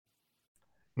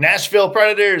Nashville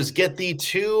Predators get the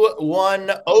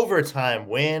 2-1 overtime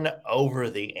win over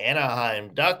the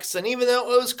Anaheim Ducks. And even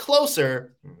though it was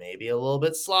closer, maybe a little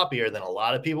bit sloppier than a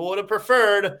lot of people would have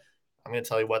preferred, I'm going to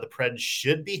tell you why the Preds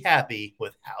should be happy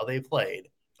with how they played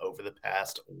over the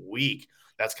past week.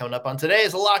 That's coming up on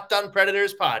today's Locked On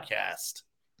Predators podcast.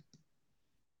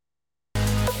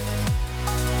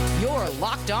 You're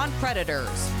Locked On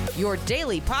Predators, your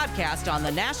daily podcast on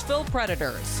the Nashville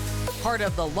Predators. Part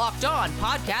of the Locked On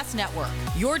Podcast Network,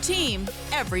 your team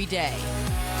every day.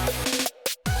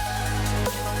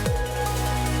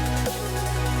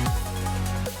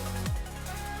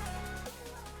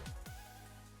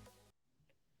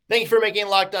 Thank you for making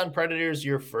Locked On Predators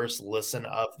your first listen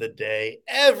of the day.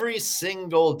 Every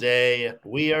single day,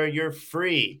 we are your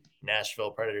free Nashville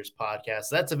Predators podcast.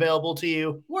 That's available to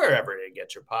you wherever you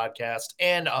get your podcast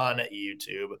and on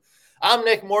YouTube. I'm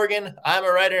Nick Morgan. I'm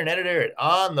a writer and editor at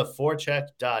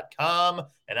ontheforecheck.com,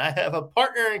 and I have a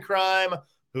partner in crime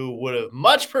who would have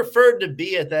much preferred to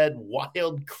be at that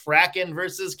wild Kraken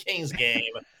versus Kings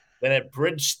game than at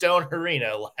Bridgestone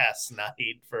Arena last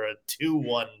night for a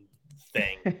 2-1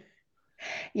 thing.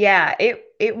 Yeah,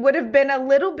 it would have been a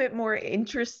little bit more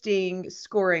interesting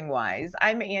scoring wise.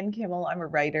 I'm Ann Kimmel. I'm a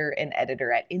writer and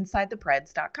editor at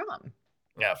InsideThePreds.com.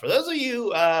 Yeah, for those of you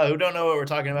who don't know what we're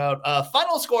talking about,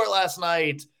 final score last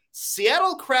night,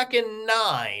 Seattle Kraken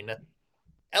 9,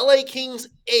 LA Kings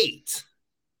 8.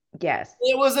 Yes.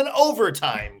 It was an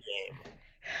overtime game.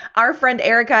 Our friend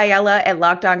Erica Ayala at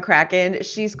Locked On Kraken,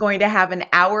 she's going to have an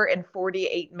hour and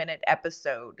 48-minute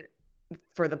episode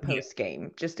for the post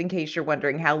game, just in case you're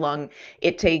wondering how long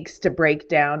it takes to break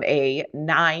down a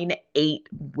 9-8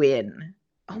 win.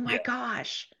 Oh my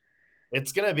gosh.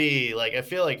 It's going to be like, I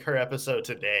feel like her episode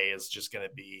today is just going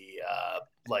to be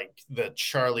like the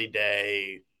Charlie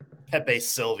Day, Pepe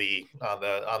Sylvie on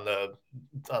the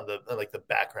like the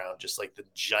background, just like the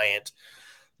giant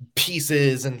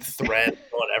pieces and thread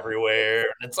going everywhere.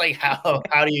 And it's like, how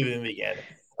do you even begin?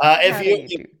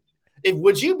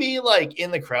 Would you be like in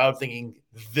the crowd thinking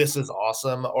this is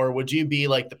awesome, or would you be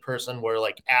like the person where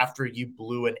like after you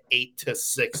blew an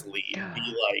 8-6 lead,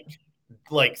 be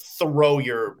like throw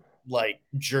your like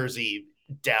jersey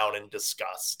down in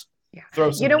disgust? Yeah.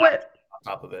 Throw some what? On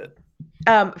top of it.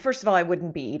 First of all, I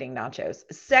wouldn't be eating nachos.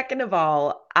 Second of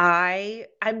all,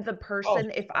 I'm the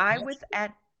person, if I was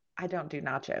at, I don't do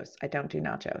nachos.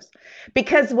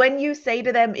 Because when you say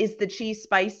to them, is the cheese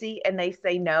spicy? And they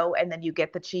say no, and then you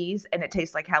get the cheese and it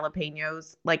tastes like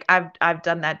jalapenos. Like I've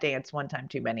done that dance one time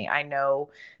too many. I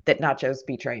know that nachos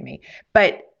betray me.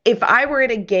 But if I were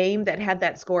at a game that had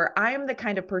that score, I am the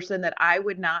kind of person that I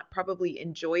would not probably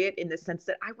enjoy it, in the sense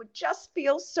that I would just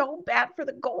feel so bad for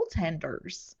the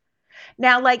goaltenders.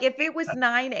 Now, like if it was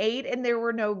 9-8 and there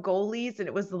were no goalies and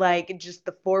it was like just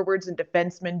the forwards and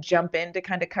defensemen jump in to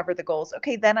kind of cover the goals,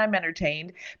 okay, then I'm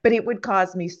entertained. But it would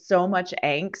cause me so much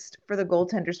angst for the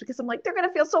goaltenders, because I'm like, they're going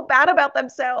to feel so bad about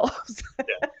themselves.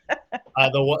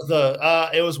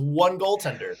 It was one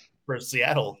goaltender for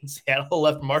Seattle. Seattle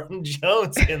left Martin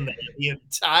Jones in the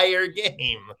entire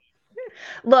game.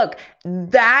 Look,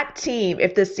 that team,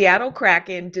 if the Seattle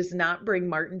Kraken does not bring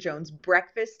Martin Jones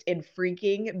breakfast in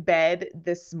freaking bed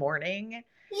this morning,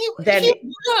 he let in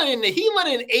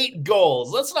 8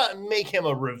 goals. Let's not make him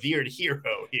a revered hero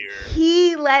here.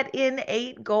 He let in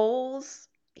 8 goals.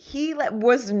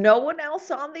 Was no one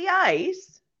else on the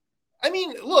ice. I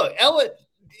mean, look,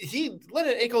 he let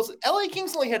in 8 goals. LA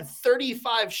Kings only had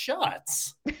 35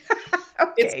 shots.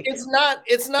 Okay. It's not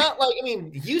like, I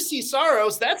mean, UC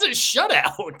Saros, that's a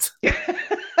shutout.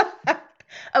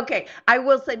 Okay, I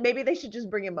will say maybe they should just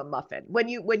bring him a muffin. When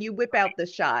you whip out the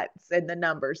shots and the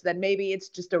numbers, then maybe it's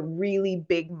just a really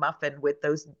big muffin with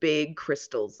those big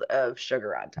crystals of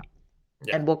sugar on top.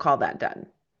 Yeah. And we'll call that done.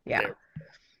 Yeah.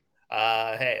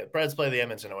 Hey, the Preds play the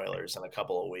Edmonton Oilers in a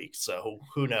couple of weeks, so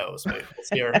who knows? Maybe we'll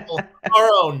see our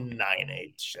own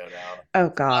 9-8 showdown. Oh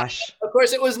gosh! Of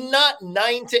course, it was not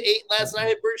 9-8 last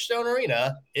night at Bridgestone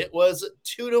Arena. It was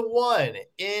 2-1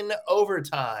 in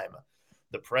overtime.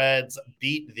 The Preds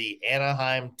beat the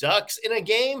Anaheim Ducks in a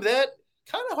game that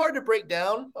kind of hard to break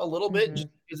down a little bit, just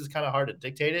because it's kind of hard to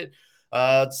dictate it.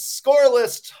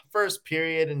 Scoreless first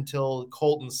period until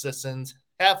Colton Sissons,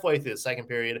 halfway through the second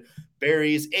period,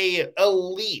 buries a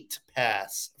elite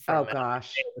pass. Oh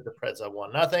gosh! The Preds up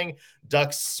 1-0.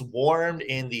 Ducks swarmed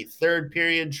in the third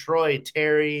period. Troy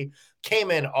Terry came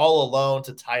in all alone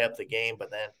to tie up the game, but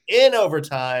then in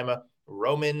overtime,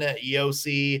 Roman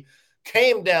Josi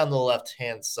came down the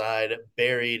left-hand side,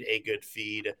 buried a good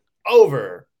feed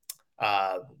over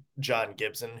John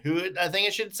Gibson, who I think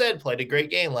I should have said played a great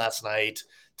game last night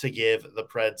to give the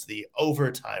Preds the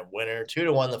overtime winner.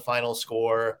 2-1 the final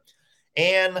score.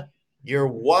 And your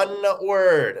one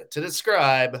word to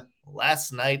describe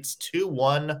last night's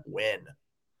 2-1 win.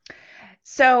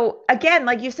 So again,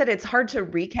 like you said, it's hard to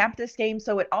recap this game.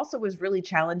 So it also was really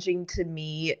challenging to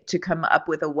me to come up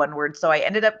with a one word. So I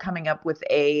ended up coming up with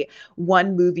a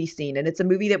one movie scene. And it's a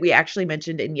movie that we actually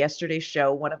mentioned in yesterday's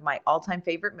show. One of my all-time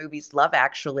favorite movies, Love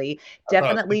Actually.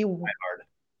 Definitely.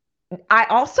 I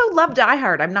also love Die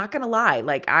Hard. I'm not going to lie.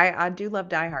 Like I do love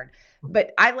Die Hard.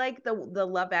 But I like the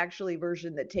Love Actually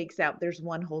version that takes out, there's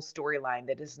one whole storyline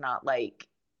that is not like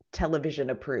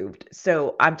television approved.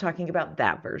 So I'm talking about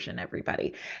that version,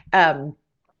 everybody.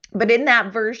 But in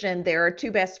that version, there are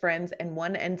two best friends, and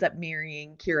one ends up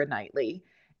marrying Keira Knightley,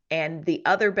 and the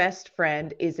other best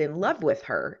friend is in love with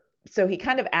her. So he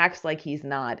kind of acts like he's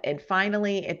not. And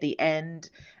finally, at the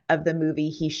end of the movie,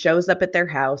 he shows up at their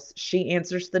house. She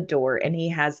answers the door, and he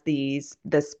has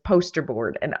this poster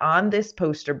board. And on this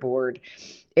poster board,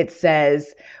 it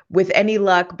says, with any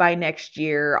luck, by next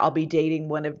year, I'll be dating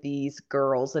one of these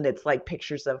girls. And it's like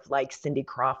pictures of like Cindy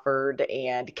Crawford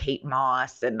and Kate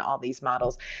Moss and all these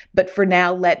models. But for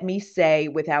now, let me say,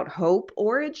 without hope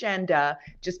or agenda,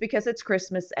 just because it's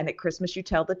Christmas, and at Christmas you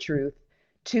tell the truth,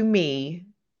 to me,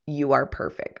 you are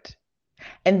perfect.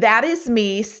 And that is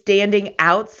me standing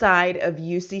outside of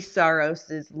UC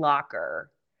Saros's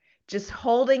locker, just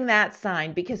holding that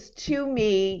sign, because to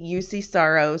me, UC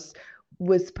Saros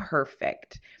was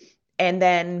perfect. And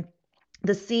then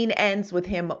the scene ends with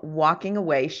him walking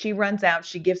away. She runs out,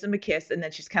 she gives him a kiss, and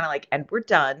then she's kind of like, and we're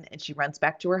done. And she runs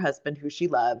back to her husband, who she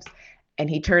loves.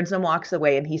 And he turns and walks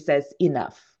away, and he says,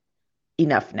 enough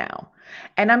now.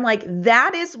 And I'm like,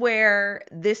 that is where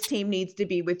this team needs to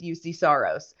be with UC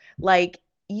Saros. Like,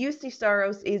 UC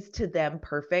Saros is to them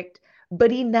perfect,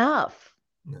 but enough.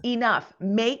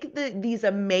 Make these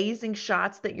amazing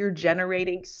shots that you're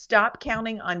generating. Stop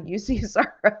counting on UC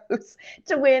Saros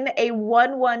to win a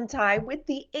 1-1 tie with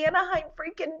the Anaheim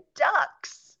freaking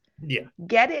Ducks. Yeah.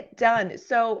 Get it done.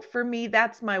 So for me,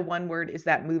 that's my one word, is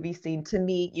that movie scene. To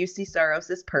me, UC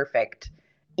Saros is perfect.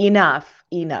 Enough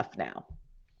now.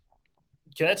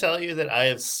 Can I tell you that I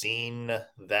have seen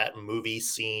that movie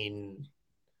scene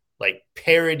like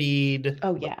parodied?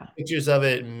 Oh yeah. Pictures of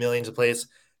it in millions of places.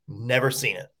 Never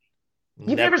seen it.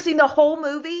 You've never seen the whole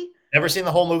movie? Never seen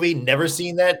the whole movie. Never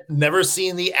seen that. Never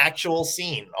seen the actual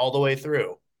scene all the way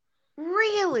through.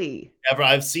 Really? Never.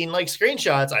 I've seen like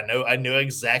screenshots. I know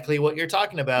exactly what you're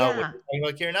talking about. Yeah. When you're talking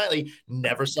about Keira Knightley.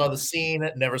 Never saw the scene.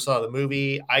 Never saw the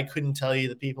movie. I couldn't tell you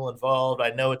the people involved.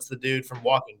 I know it's the dude from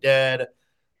Walking Dead,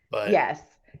 but yes,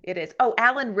 it is. Oh,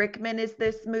 Alan Rickman is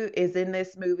in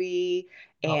this movie,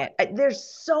 and there's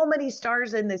so many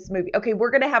stars in this movie. Okay,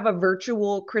 we're gonna have a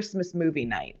virtual Christmas movie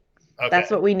night. Okay. That's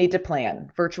what we need to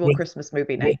plan. Virtual Christmas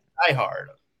movie night. Die Hard.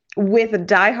 With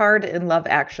Die Hard and Love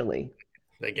Actually.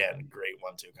 Again, great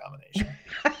 1-2 combination.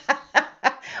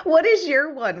 What is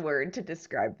your one word to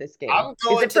describe this game?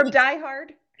 Is it from Die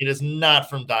Hard? It is not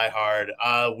from Die Hard.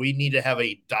 We need to have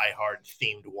a Die Hard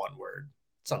themed one word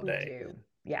someday. We do.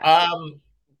 Yeah.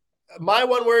 My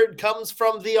one word comes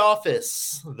from The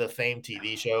Office, the famed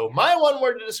TV show. My one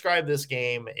word to describe this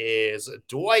game is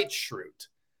Dwight Schrute.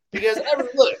 Because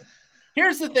look,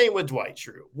 here's the thing with Dwight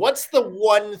Schrute. What's the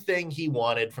one thing he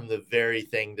wanted from the very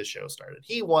thing the show started?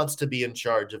 He wants to be in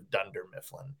charge of Dunder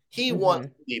Mifflin. He wants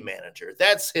to be manager.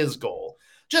 That's his goal.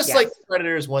 Just like the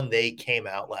Predators, when they came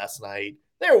out last night,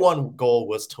 their one goal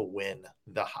was to win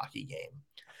the hockey game.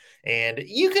 And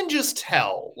you can just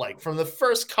tell, like, from the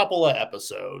first couple of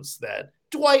episodes, that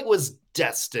Dwight was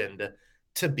destined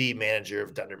to be manager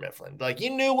of Dunder Mifflin. Like, you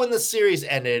knew when the series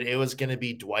ended, it was going to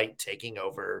be Dwight taking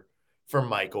over for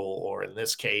Michael, or in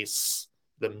this case,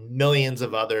 the millions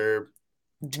of other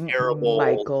terrible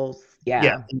Michaels.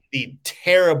 The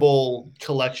terrible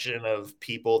collection of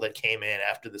people that came in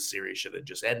after the series should have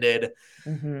just ended.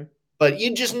 Mm-hmm. But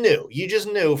you just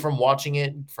knew from watching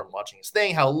his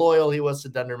thing, how loyal he was to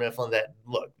Dunder Mifflin, that,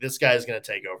 look, this guy is going to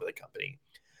take over the company.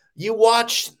 You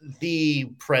watch the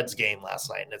Preds game last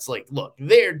night, and it's like, look,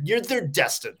 they're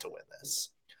destined to win this.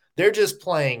 They're just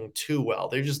playing too well.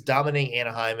 They're just dominating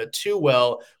Anaheim too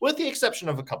well, with the exception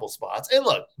of a couple spots. And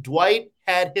look, Dwight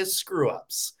had his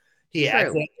screw-ups. He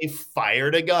accidentally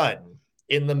fired a gun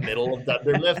in the middle of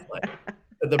Dunder Mifflin.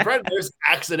 The Predators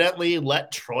accidentally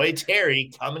let Troy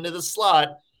Terry come into the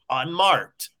slot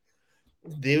unmarked.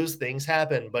 Those things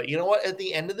happen. But you know what? At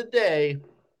the end of the day,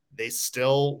 they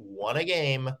still won a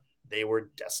game. They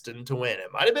were destined to win.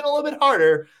 It might have been a little bit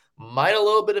harder. might a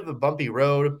little bit of a bumpy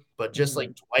road, but just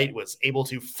like Dwight was able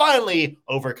to finally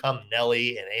overcome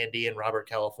Nelly and Andy and Robert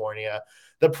California,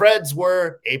 the Preds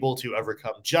were able to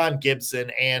overcome John Gibson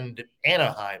and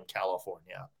Anaheim,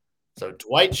 California. So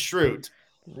Dwight Schrute,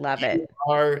 love it. You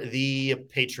are the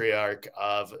patriarch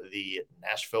of the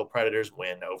Nashville Predators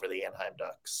win over the Anaheim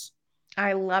Ducks.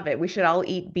 I love it. We should all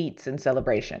eat beets in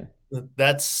celebration.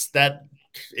 That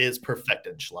is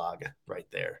Perfektenschlag right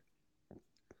there.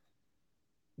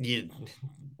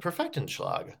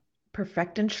 Perfektenschlag.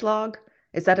 Perfektenschlag?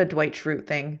 Is that a Dwight Schrute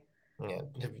thing? Yeah.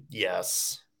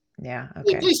 Yes. Yeah.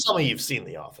 Okay. Please tell me you've seen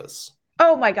The Office.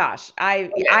 Oh my gosh,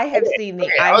 I have seen The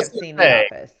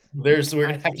Office. We're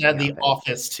gonna have to add The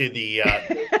Office to the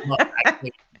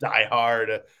Die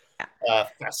Hard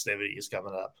festivities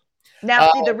coming up.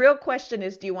 Now, see, the real question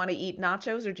is: do you want to eat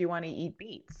nachos or do you want to eat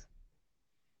beets?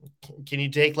 Can you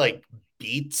take like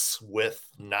beets with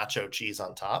nacho cheese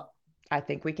on top? I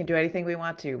think we can do anything we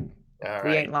want to. All right.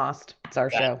 We ain't lost. It's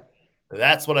our show.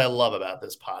 That's what I love about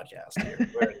this podcast here.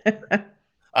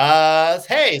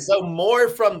 Hey, so more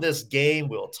from this game.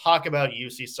 We'll talk about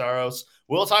UC Saros.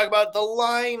 We'll talk about the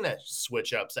line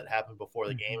switch ups that happened before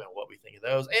the game and what we think of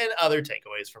those and other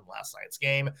takeaways from last night's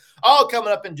game. All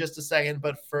coming up in just a second.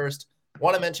 But first,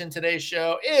 want to mention today's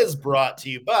show is brought to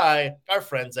you by our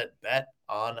friends at Bet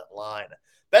Online.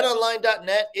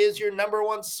 BetOnline.net is your number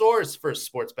one source for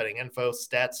sports betting info,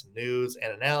 stats, news,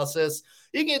 and analysis.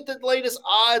 You get the latest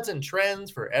odds and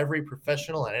trends for every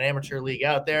professional and amateur league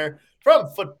out there, from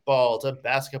football to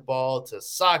basketball to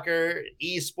soccer,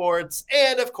 esports,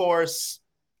 and of course,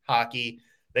 hockey.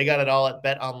 They got it all at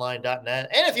betonline.net.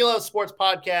 And if you love sports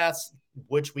podcasts,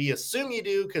 which we assume you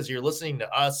do because you're listening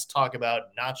to us talk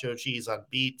about nacho cheese on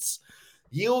beets,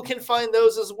 you can find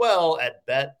those as well at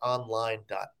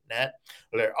betonline.net.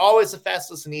 They're always the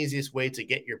fastest and easiest way to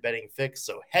get your betting fix,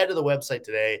 so head to the website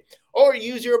today or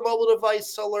use your mobile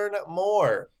device to learn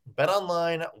more.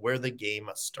 BetOnline, where the game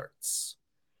starts.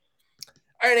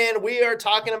 All right, and we are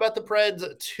talking about the Preds'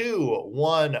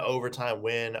 2-1 overtime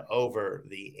win over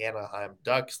the Anaheim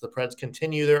Ducks. The Preds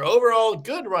continue their overall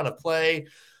good run of play.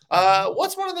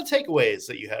 What's one of the takeaways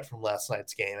that you had from last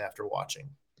night's game after watching?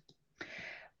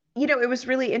 You know, it was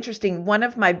really interesting. One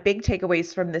of my big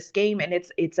takeaways from this game, and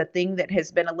it's a thing that has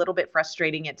been a little bit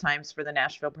frustrating at times for the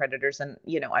Nashville Predators, and,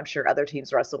 you know, I'm sure other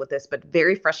teams wrestle with this, but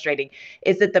very frustrating,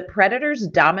 is that the Predators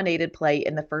dominated play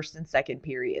in the first and second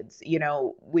periods. You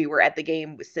know, we were at the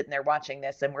game sitting there watching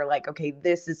this, and we're like, okay,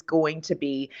 this is going to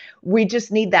be, we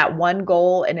just need that one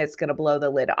goal, and it's going to blow the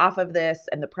lid off of this,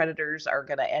 and the Predators are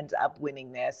going to end up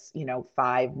winning this, you know,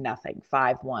 5-0,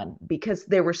 5-1, because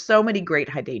there were so many great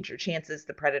high danger chances.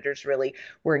 The Predators really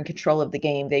were in control of the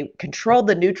game. They controlled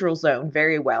the neutral zone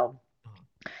very well.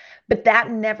 But that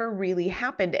never really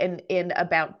happened. And in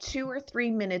about 2 or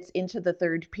 3 minutes into the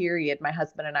third period, my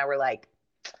husband and I were like,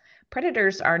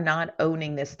 Predators are not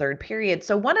owning this third period.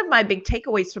 So one of my big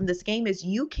takeaways from this game is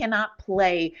you cannot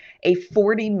play a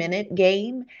 40-minute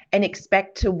game and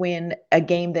expect to win a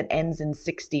game that ends in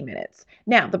 60 minutes.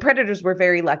 Now, the Predators were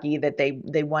very lucky that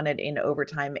they won it in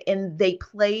overtime, and they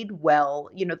played well.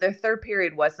 You know, their third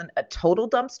period wasn't a total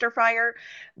dumpster fire,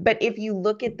 but if you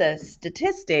look at the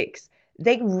statistics,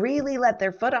 they really let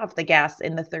their foot off the gas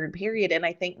in the third period. And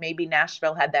I think maybe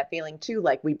Nashville had that feeling too,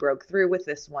 like we broke through with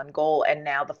this one goal and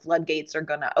now the floodgates are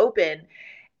going to open.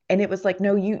 And it was like,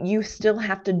 no, you still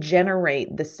have to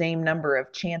generate the same number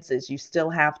of chances. You still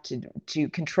have to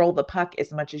control the puck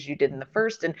as much as you did in the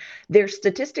first. And their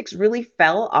statistics really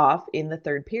fell off in the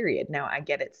third period. Now, I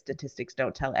get it. Statistics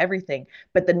don't tell everything,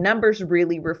 but the numbers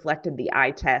really reflected the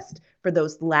eye test for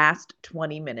those last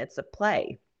 20 minutes of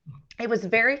play. It was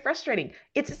very frustrating.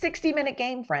 It's a 60-minute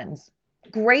game, friends.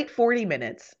 Great 40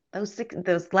 minutes.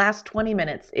 Those last 20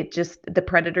 minutes, the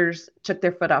Predators took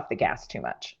their foot off the gas too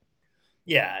much.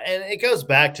 Yeah, and it goes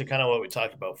back to kind of what we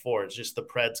talked about before. It's just the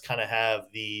Preds kind of have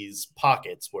these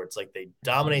pockets where it's like they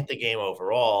dominate the game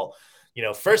overall. You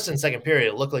know, first and second period,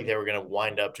 it looked like they were going to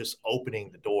wind up just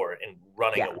opening the door and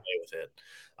running away with it.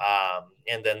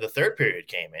 And then the third period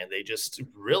came and they just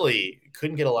really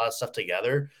couldn't get a lot of stuff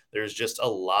together. There's just a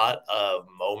lot of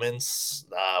moments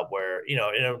where,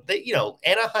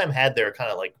 Anaheim had their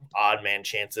kind of like odd man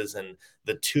chances and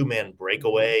the 2-man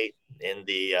breakaway in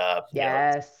the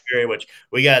period, which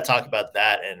we got to talk about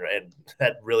that. And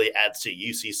that really adds to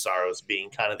UC Saros being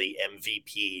kind of the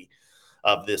MVP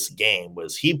of this game.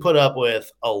 Was he put up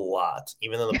with a lot,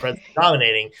 even though the Preds were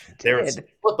dominating. There were some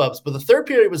flip-ups, but the third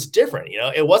period was different. You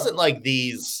know, it wasn't like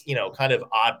these, kind of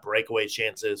odd breakaway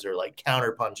chances or like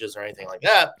counter punches or anything like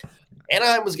that.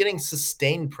 Anaheim was getting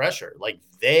sustained pressure. Like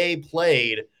they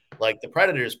played like the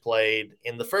Predators played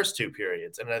in the first two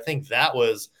periods. And I think that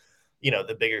was,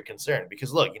 the bigger concern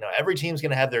because look, every team's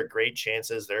going to have their great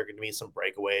chances. There are going to be some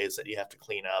breakaways that you have to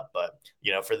clean up. But,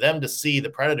 for them to see the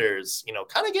Predators,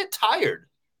 kind of get tired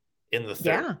in the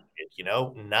third,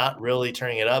 not really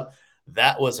turning it up,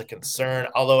 that was a concern.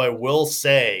 Although I will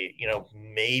say,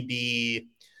 maybe,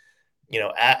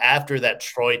 after that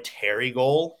Troy Terry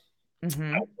goal,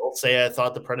 I will say I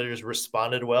thought the Predators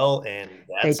responded well. And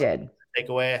that's the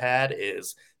takeaway I had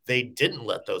is they didn't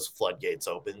let those floodgates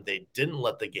open. They didn't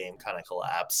let the game kind of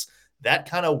collapse. That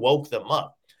kind of woke them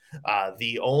up.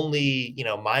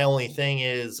 My only thing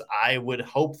is I would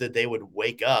hope that they would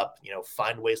wake up,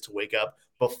 find ways to wake up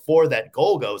before that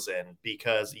goal goes in,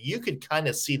 because you could kind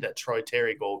of see that Troy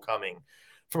Terry goal coming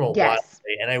from a while.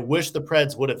 And I wish the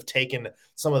Preds would have taken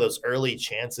some of those early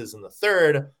chances in the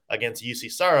third against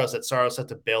UC Saros that Saros had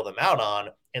to bail them out on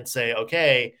and say,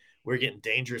 okay, we're getting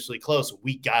dangerously close.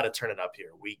 We got to turn it up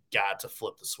here. We got to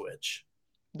flip the switch.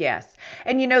 Yes.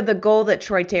 And, the goal that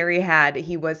Troy Terry had,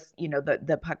 he was,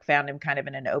 the puck found him kind of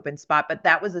in an open spot, but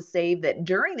that was a save that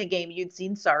during the game, you'd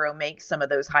seen Sorrow make some of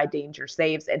those high danger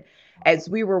saves. And as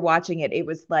we were watching it, it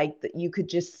was like you could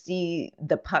just see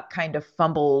the puck kind of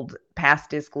fumbled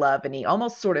past his glove and he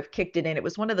almost sort of kicked it in. It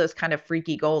was one of those kind of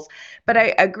freaky goals. But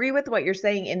I agree with what you're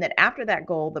saying in that after that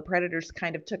goal, the Predators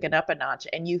kind of took it up a notch.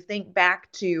 And you think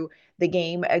back to the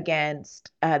game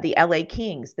against the LA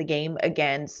Kings, the game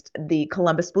against the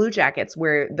Columbus Blue Jackets,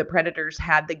 where the Predators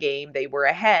had the game, they were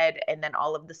ahead, and then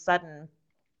all of a sudden,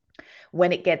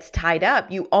 when it gets tied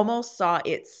up, you almost saw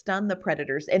it stun the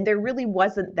Predators. And there really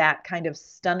wasn't that kind of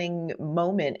stunning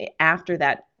moment after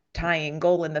that tying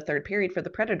goal in the third period for the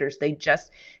Predators. They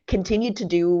just continued to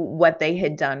do what they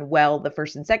had done well the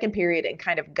first and second period and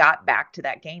kind of got back to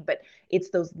that game. But it's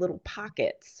those little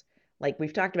pockets, like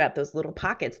we've talked about, those little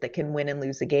pockets that can win and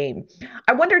lose a game.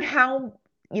 I wondered how,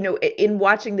 in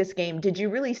watching this game, did you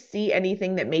really see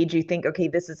anything that made you think, okay,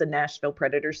 this is a Nashville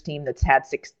Predators team that's had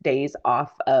 6 days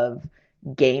off of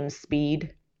game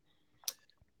speed?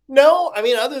 No, I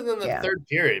mean, other than the third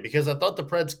period, because I thought the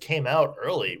Preds came out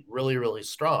early, really, really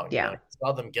strong. Yeah. I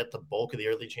saw them get the bulk of the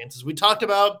early chances. We talked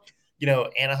about,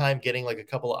 Anaheim getting like a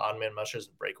couple of on-man mushers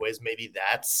and breakaways. Maybe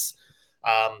that's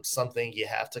something you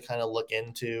have to kind of look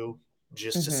into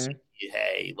just to see,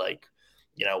 hey,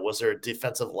 was there a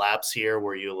defensive lapse here?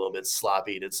 Were you a little bit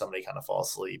sloppy? Did somebody kind of fall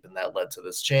asleep? And that led to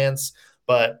this chance.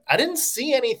 But I didn't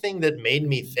see anything that made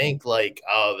me think like,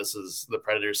 oh, this is the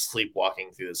Predators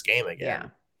sleepwalking through this game again. Yeah.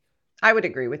 I would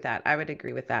agree with that.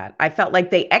 I felt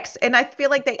like and I feel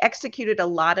like they executed a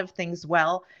lot of things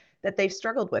well that they've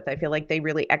struggled with. I feel like they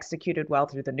really executed well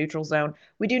through the neutral zone.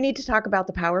 We do need to talk about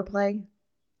the power play.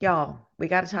 Y'all, we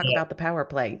got to talk about the power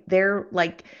play. They're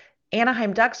like,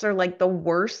 Anaheim Ducks are like the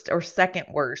worst or second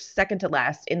to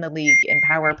last in the league in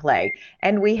power play.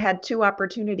 And we had 2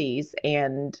 opportunities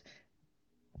and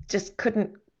just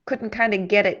couldn't kind of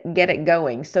get it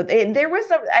going. So there was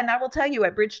and I will tell you,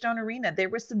 at Bridgestone Arena, there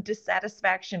was some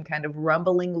dissatisfaction kind of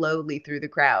rumbling lowly through the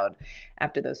crowd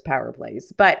after those power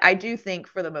plays. But I do think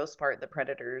for the most part, the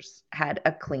Predators had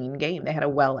a clean game. They had a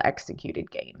well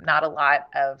executed game, not a lot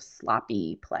of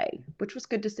sloppy play, which was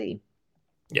good to see.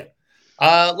 Yeah.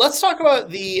 Let's talk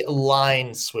about the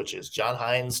line switches. John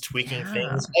Hynes tweaking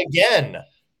things again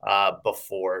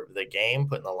before the game,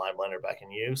 putting the line blender back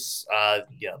in use.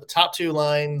 The top 2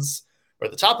 lines, or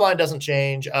the top line doesn't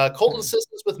change. Colton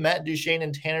Sissons with Matt Duchene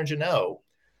and Tanner Jeannot.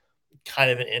 Kind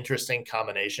of an interesting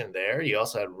combination there. You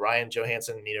also had Ryan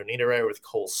Johansson and Nino Niederreiter with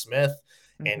Cole Smith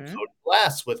and Cody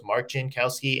Glass with Mark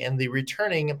Jankowski and the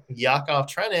returning Yakov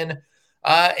Trenin.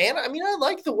 And I mean, I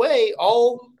like the way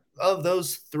all of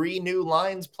those 3 new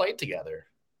lines played together.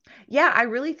 Yeah, I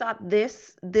really thought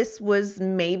this was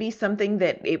maybe something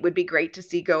that it would be great to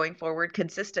see going forward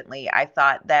consistently. I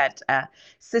thought that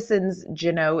Sissons,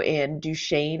 Jeannot, and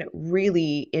Duchene,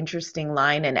 really interesting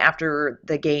line. And after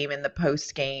the game and the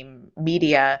post-game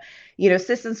media,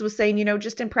 Sissons was saying,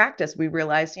 just in practice, we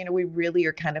realized, we really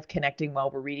are kind of connecting well.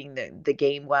 We're reading the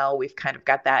game well. We've kind of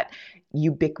got that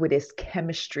ubiquitous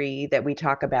chemistry that we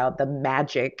talk about, the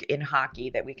magic in hockey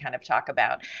that we kind of talk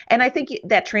about. And I think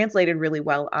that translated really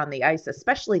well on the ice,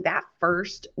 especially that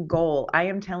first goal. I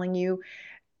am telling you,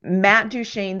 Matt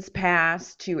Duchene's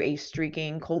pass to a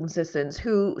streaking Colton Sissons,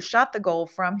 who shot the goal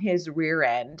from his rear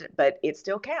end, but it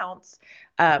still counts.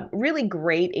 Really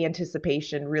great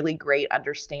anticipation, really great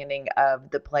understanding of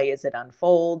the play as it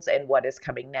unfolds and what is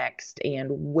coming next and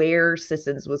where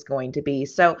Sissons was going to be.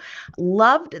 So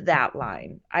loved that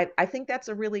line. I think that's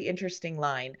a really interesting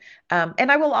line.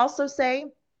 And I will also say,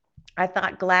 I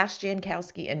thought Glass,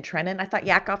 Jankowski, and Trennan. I thought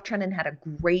Yakov Trennan had a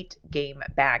great game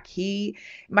back.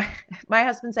 My my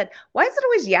husband said, "Why is it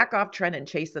always Yakov Trennan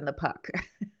chasing the puck?"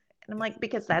 And I'm like,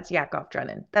 because that's Yakov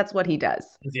Trennan. That's what he does.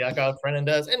 Yakov Trennan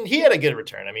does, and he had a good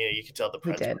return. I mean, you could tell the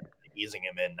Preds were easing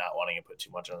him in, not wanting to put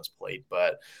too much on his plate.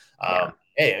 But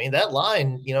hey, I mean, that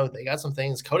line, they got some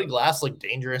things. Cody Glass looked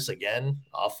dangerous again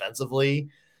offensively.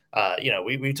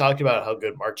 We talked about how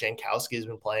good Mark Jankowski has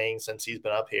been playing since he's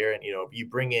been up here. And, you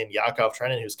bring in Yakov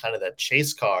Trennan, who's kind of that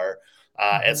chase car,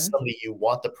 as somebody you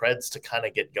want the Preds to kind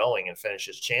of get going and finish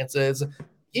his chances.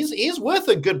 He's with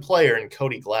a good player in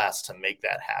Cody Glass to make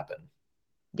that happen.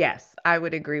 Yes, I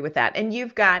would agree with that. And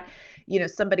you've got,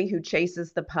 somebody who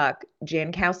chases the puck.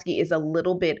 Jankowski is a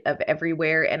little bit of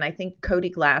everywhere. And I think Cody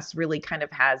Glass really kind of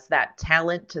has that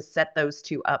talent to set those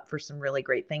two up for some really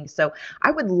great things. So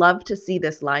I would love to see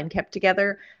this line kept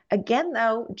together. Again,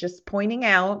 though, just pointing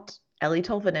out Eeli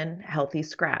Tolvanen, healthy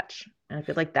scratch. And I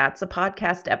feel like that's a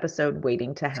podcast episode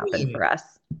waiting to happen for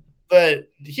us. But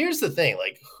here's the thing,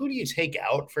 who do you take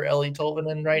out for Eeli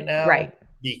Tolvanen right now? Right.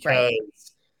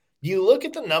 Because you look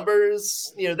at the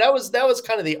numbers, that was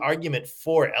kind of the argument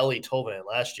for Eeli Tolvanen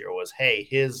last year was, hey,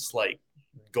 his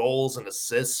goals and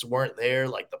assists weren't there,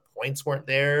 the points weren't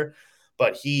there.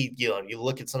 But he, you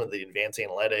look at some of the advanced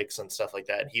analytics and stuff like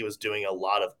that, he was doing a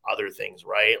lot of other things,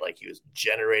 right? He was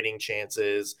generating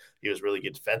chances. He was really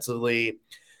good defensively.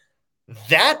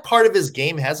 That part of his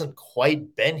game hasn't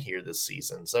quite been here this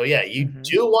season. So, yeah, you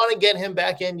do want to get him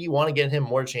back in. You want to get him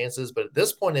more chances. But at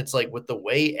this point, it's with the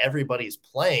way everybody's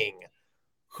playing,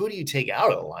 who do you take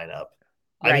out of the lineup?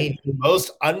 Right. I mean, the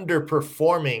most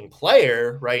underperforming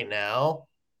player right now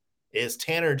is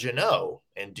Tanner Jeannot.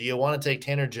 And do you want to take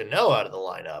Tanner Jeannot out of the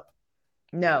lineup?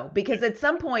 No, because at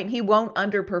some point he won't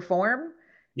underperform.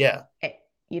 Yeah.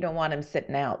 You don't want him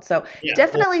sitting out. So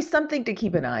definitely something to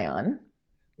keep an eye on.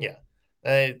 Yeah.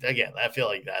 Again, I feel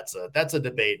like that's a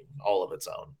debate all of its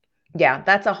own. Yeah,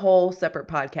 that's a whole separate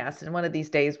podcast. And one of these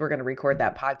days we're going to record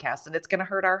that podcast and it's going to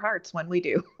hurt our hearts when we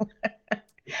do.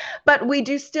 But we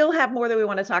do still have more that we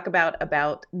want to talk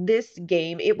about this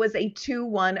game. It was a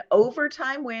 2-1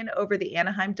 overtime win over the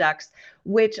Anaheim Ducks,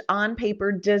 which on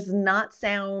paper does not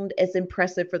sound as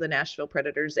impressive for the Nashville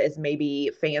Predators as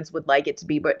maybe fans would like it to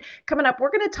be. But coming up,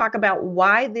 we're going to talk about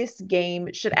why this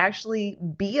game should actually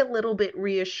be a little bit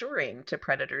reassuring to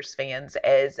Predators fans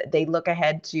as they look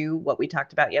ahead to what we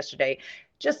talked about yesterday.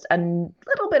 Just a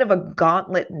little bit of a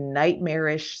gauntlet,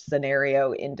 nightmarish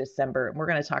scenario in December. And we're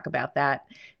going to talk about that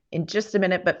in just a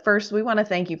minute. But first, we want to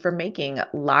thank you for making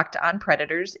Locked On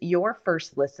Predators your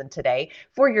first listen today.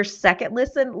 For your second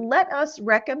listen, let us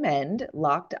recommend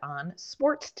Locked On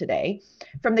Sports Today.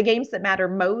 From the games that matter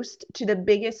most to the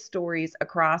biggest stories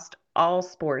across all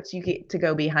sports, you get to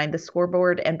go behind the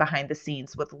scoreboard and behind the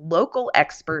scenes with local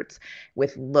experts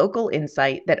with local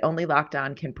insight that only Locked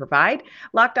On can provide.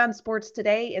 Locked On Sports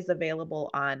Today is available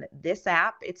on this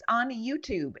app. It's on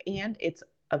YouTube and it's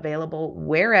available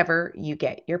wherever you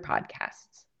get your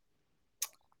podcasts.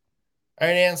 All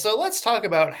right, Ann, so let's talk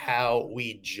about how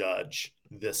we judge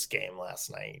this game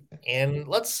last night. And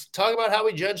let's talk about how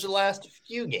we judge the last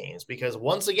few games, because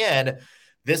once again,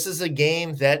 this is a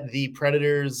game that the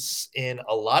Predators in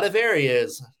a lot of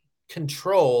areas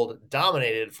controlled,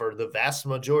 dominated for the vast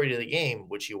majority of the game,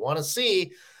 which you want to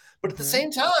see. But at the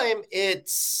same time,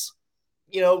 it's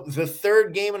the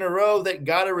third game in a row that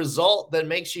got a result that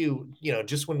makes you,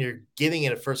 just when you're giving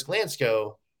it a first glance,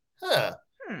 go,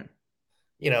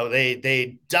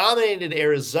 they dominated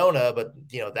Arizona, but,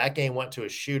 that game went to a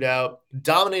shootout.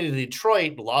 Dominated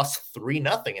Detroit, lost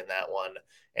 3-0 in that one,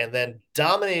 and then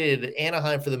dominated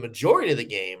Anaheim for the majority of the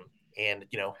game and,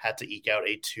 had to eke out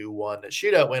a 2-1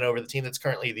 shootout win over the team that's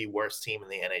currently the worst team in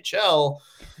the NHL.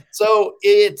 So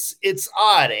it's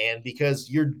odd, Ann, because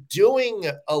you're doing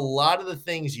a lot of the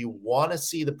things you want to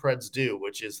see the Preds do,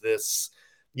 which is this,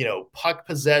 puck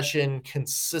possession,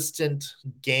 consistent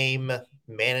game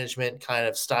management kind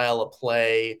of style of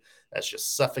play that's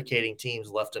just suffocating teams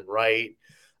left and right.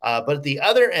 But at the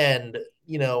other end,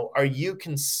 are you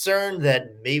concerned that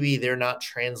maybe they're not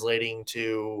translating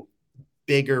to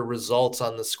bigger results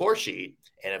on the score sheet?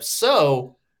 And if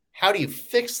so, how do you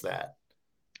fix that?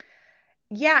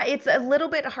 Yeah, it's a little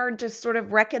bit hard to sort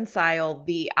of reconcile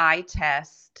the eye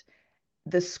test,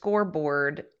 the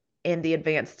scoreboard, and the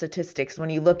advanced statistics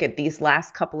when you look at these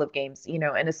last couple of games,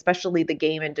 and especially the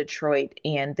game in Detroit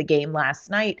and the game last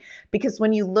night, because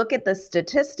when you look at the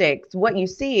statistics, what you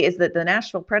see is that the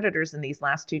Nashville Predators in these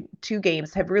last two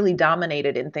games have really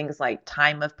dominated in things like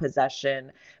time of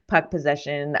possession, puck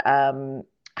possession,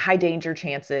 high danger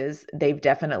chances. They've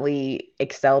definitely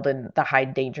excelled in the high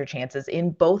danger chances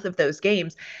in both of those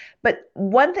games. But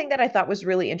one thing that I thought was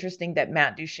really interesting that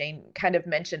Matt Duchene kind of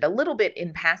mentioned a little bit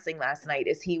in passing last night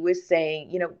is he was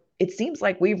saying, it seems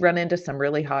like we've run into some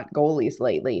really hot goalies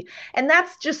lately. And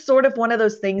that's just sort of one of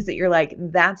those things that you're like,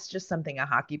 that's just something a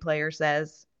hockey player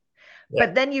says. Yeah.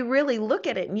 But then you really look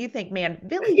at it and you think, man,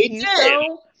 Ville He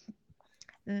Husso,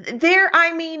 there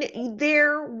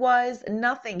was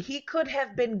nothing. He could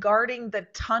have been guarding the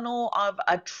tunnel of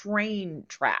a train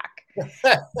track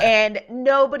and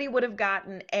nobody would have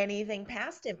gotten anything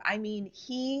past him. I mean,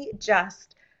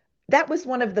 that was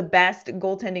one of the best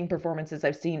goaltending performances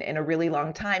I've seen in a really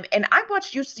long time. And I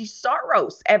watched Juuse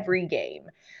Saros every game.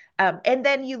 And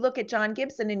then you look at John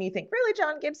Gibson and you think, really,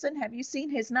 John Gibson, have you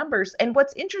seen his numbers? And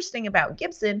what's interesting about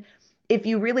Gibson, if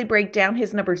you really break down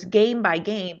his numbers game by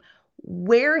game,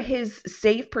 where his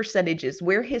save percentages,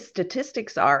 where his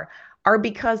statistics are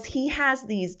because he has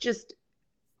these just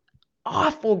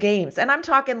awful games. And I'm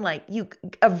talking like you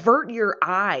avert your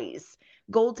eyes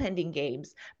goaltending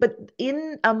games. But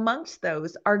in amongst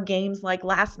those are games like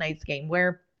last night's game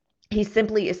where he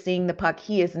simply is seeing the puck.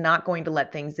 He is not going to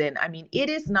let things in. I mean, it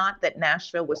is not that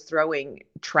Nashville was throwing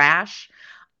trash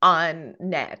on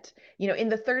net. In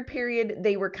the third period,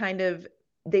 they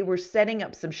were setting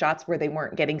up some shots where they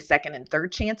weren't getting second and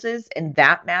third chances, and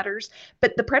that matters.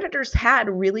 But the Predators had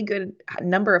a really good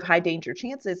number of high danger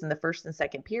chances in the first and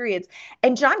second periods,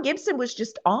 and John Gibson was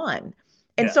just on.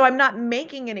 And so I'm not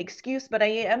making an excuse, but I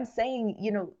am saying,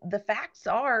 the facts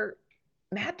are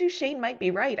Matt Duchene might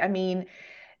be right. I mean,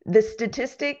 the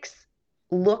statistics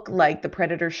look like the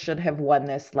Predators should have won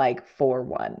this like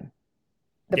 4-1.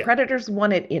 The Predators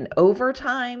won it in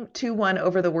overtime, 2-1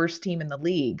 over the worst team in the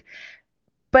league.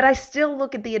 But I still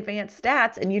look at the advanced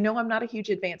stats, and I'm not a huge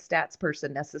advanced stats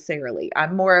person necessarily.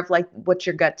 I'm more of like, what's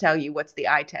your gut tell you? What's the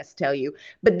eye test tell you?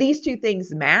 But these two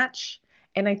things match.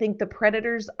 And I think the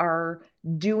Predators are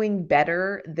doing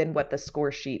better than what the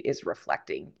score sheet is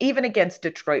reflecting, even against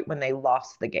Detroit when they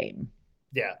lost the game.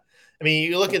 Yeah. I mean,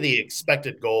 you look at the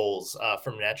expected goals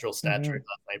from Natural Stat Trick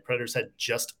last night. Predators had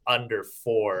just under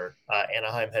 4.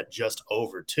 Anaheim had just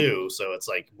over 2. So it's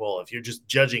like, well, if you're just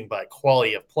judging by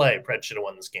quality of play, Pred should have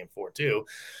won this game 4-2.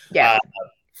 Yeah.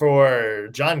 For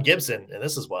John Gibson, and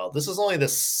this is wild, this is only the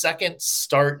second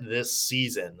start this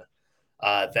season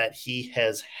that he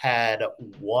has had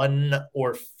 1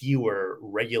 or fewer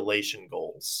regulation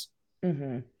goals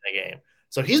in a game.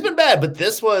 So he's been bad, but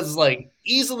this was like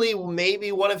easily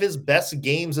maybe one of his best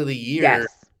games of the year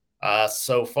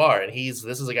so far. And this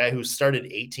is a guy who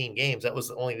started 18 games. That was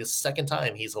only the second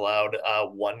time he's allowed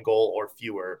 1 goal or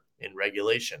fewer in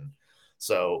regulation.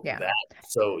 So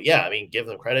I mean, give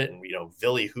them credit. And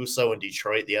Ville Husso in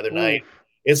Detroit the other night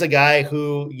is a guy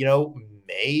who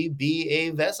may be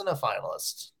a Vezina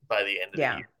finalist by the end of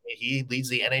the year. He leads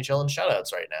the NHL in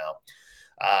shutouts right now.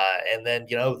 And then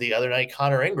the other night,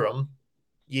 Connor Ingram.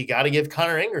 You got to give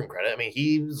Connor Ingram credit. I mean,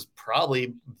 he's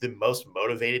probably the most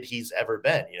motivated he's ever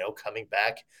been, coming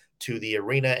back to the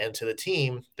arena and to the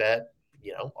team that,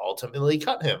 ultimately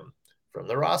cut him from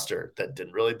the roster, that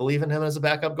didn't really believe in him as a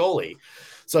backup goalie.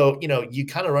 So, you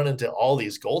kind of run into all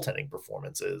these goaltending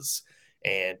performances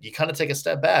and you kind of take a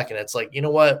step back and it's like, you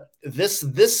know what,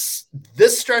 this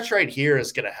stretch right here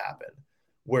is going to happen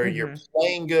where you're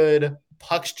playing good.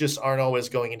 Pucks just aren't always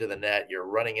going into the net. You're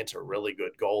running into really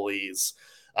good goalies.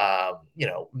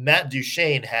 Matt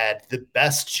Duchene had the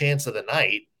best chance of the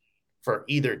night for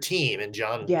either team, and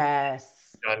John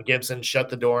Gibson shut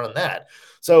the door on that.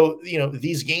 So,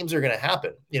 these games are going to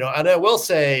happen, and I will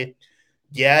say,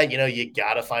 you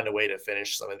got to find a way to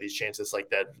finish some of these chances like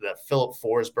that Philip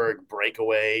Forsberg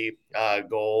breakaway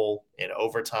goal in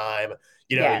overtime.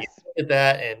 You look at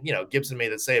that and, Gibson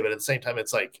made the save, but at the same time,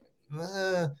 it's like,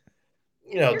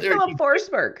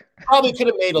 Forsberg probably could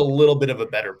have made a little bit of a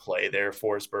better play there,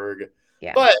 Forsberg.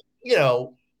 Yeah. But,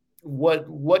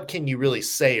 what can you really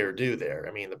say or do there?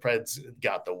 I mean, the Preds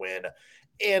got the win.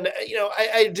 And,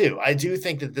 I do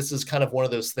think that this is kind of one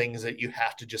of those things that you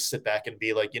have to just sit back and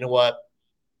be like, you know what?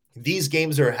 These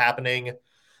games are happening.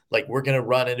 Like, we're going to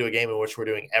run into a game in which we're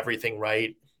doing everything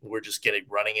right. We're just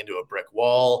running into a brick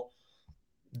wall.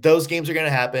 Those games are going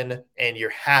to happen, and you're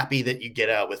happy that you get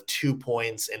out with 2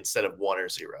 points instead of 1 or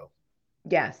 0.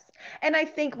 Yes. And I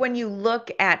think when you look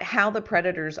at how the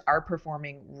Predators are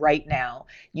performing right now,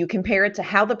 you compare it to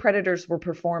how the Predators were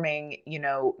performing,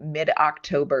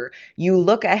 mid-October. You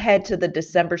look ahead to the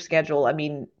December schedule. I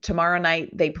mean, tomorrow night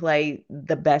they play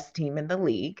the best team in the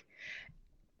league.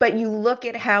 But you look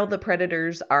at how the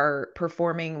Predators are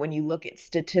performing when you look at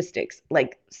statistics,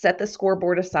 like set the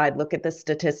scoreboard aside, look at the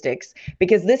statistics,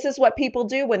 because this is what people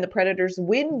do when the Predators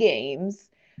win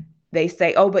games. They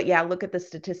say, oh, but yeah, look at the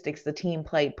statistics. The team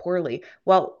played poorly.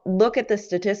 Well, look at the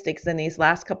statistics in these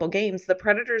last couple games. The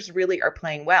Predators really are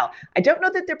playing well. I don't know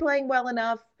that they're playing well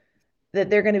enough that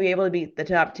they're going to be able to beat the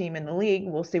top team in the league.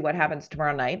 We'll see what happens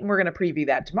tomorrow night, and we're going to preview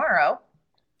that tomorrow.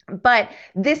 But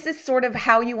this is sort of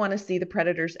how you want to see the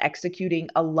Predators executing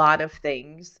a lot of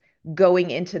things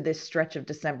going into this stretch of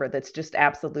December that's just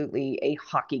absolutely a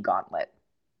hockey gauntlet,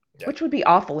 which would be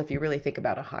awful if you really think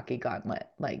about a hockey gauntlet.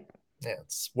 Like, yeah,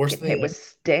 it's worse than hit with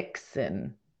sticks.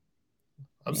 And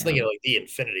I was thinking like the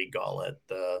Infinity Gauntlet,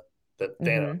 that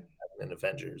Thanos in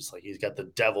Avengers. Like he's got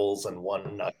the Devils and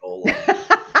one knuckle,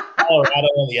 Colorado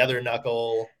on the other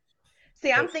knuckle.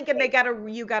 See, I'm thinking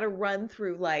you gotta run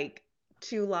through like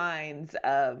 2 lines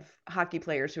of hockey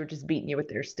players who are just beating you with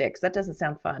their sticks. That doesn't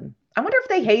sound fun. I wonder if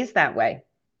they haze that way.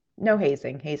 No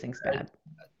hazing. Hazing's bad.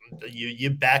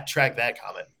 You backtrack that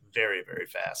comment very, very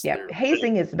fast. Yeah,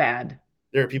 hazing is bad.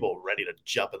 There are people ready to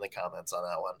jump in the comments on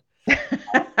that one.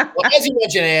 Well, as you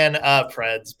mentioned, Ann,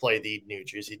 Preds play the New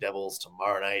Jersey Devils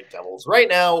tomorrow night. Devils right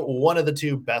now, one of the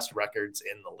 2 best records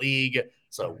in the league.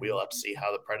 So we'll have to see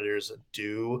how the Predators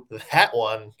do that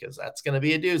one, because that's going to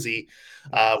be a doozy.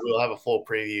 We'll have a full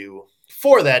preview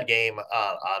for that game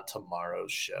on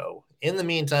tomorrow's show. In the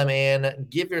meantime, Ann,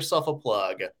 give yourself a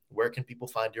plug. Where can people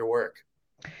find your work?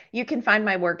 You can find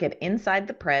my work at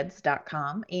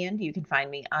InsideThePreds.com, and you can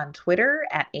find me on Twitter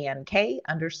at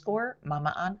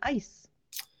AnnK_Mama on Ice.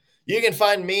 You can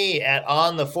find me at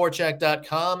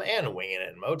ontheforecheck.com and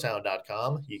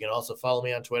wingingitmotown.com. You can also follow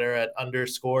me on Twitter at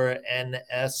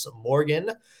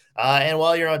 _NSMorgan. And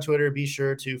while you're on Twitter, be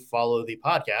sure to follow the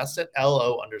podcast at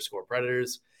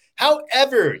LO_Predators.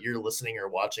 However you're listening or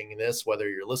watching this, whether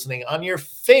you're listening on your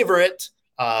favorite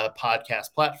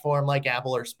podcast platform like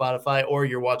Apple or Spotify, or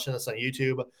you're watching this on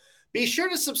YouTube, be sure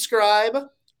to subscribe.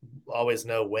 Always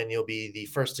know when you'll be the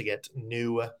first to get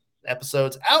new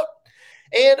episodes out.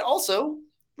 And also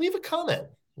leave a comment.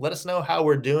 Let us know how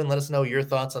we're doing. Let us know your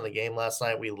thoughts on the game last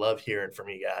night. We love hearing from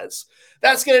you guys.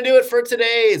 That's going to do it for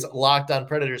today's Locked On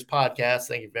Predators podcast.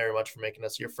 Thank you very much for making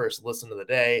us your first listen of the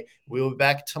day. We will be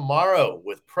back tomorrow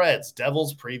with Preds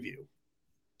Devils preview.